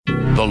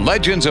The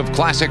Legends of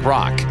Classic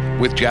Rock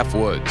with Jeff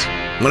Woods.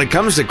 When it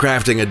comes to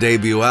crafting a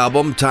debut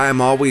album, time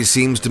always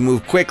seems to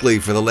move quickly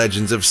for the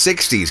Legends of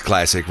 60s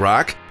classic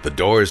rock. The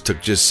Doors took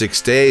just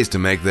 6 days to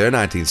make their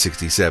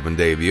 1967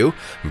 debut.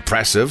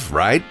 Impressive,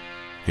 right?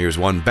 Here's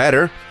one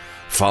better.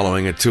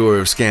 Following a tour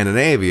of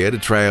Scandinavia to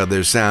try out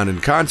their sound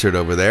in concert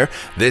over there,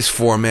 this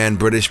four-man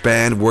British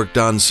band worked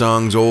on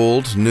songs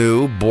old,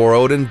 new,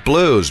 borrowed, and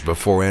blues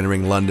before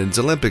entering London's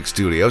Olympic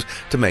Studios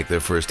to make their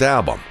first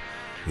album.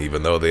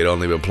 Even though they'd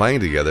only been playing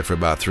together for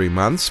about 3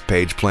 months,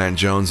 Page, Plant,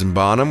 Jones, and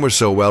Bonham were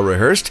so well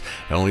rehearsed,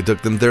 it only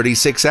took them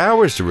 36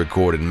 hours to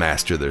record and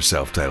master their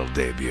self-titled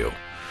debut.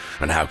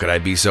 And how could I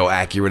be so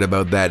accurate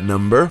about that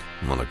number?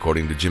 Well,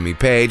 according to Jimmy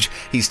Page,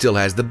 he still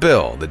has the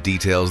bill that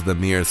details the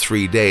mere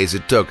 3 days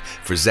it took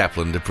for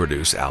Zeppelin to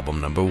produce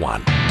album number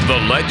 1.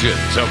 The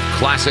Legends of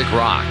Classic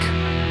Rock.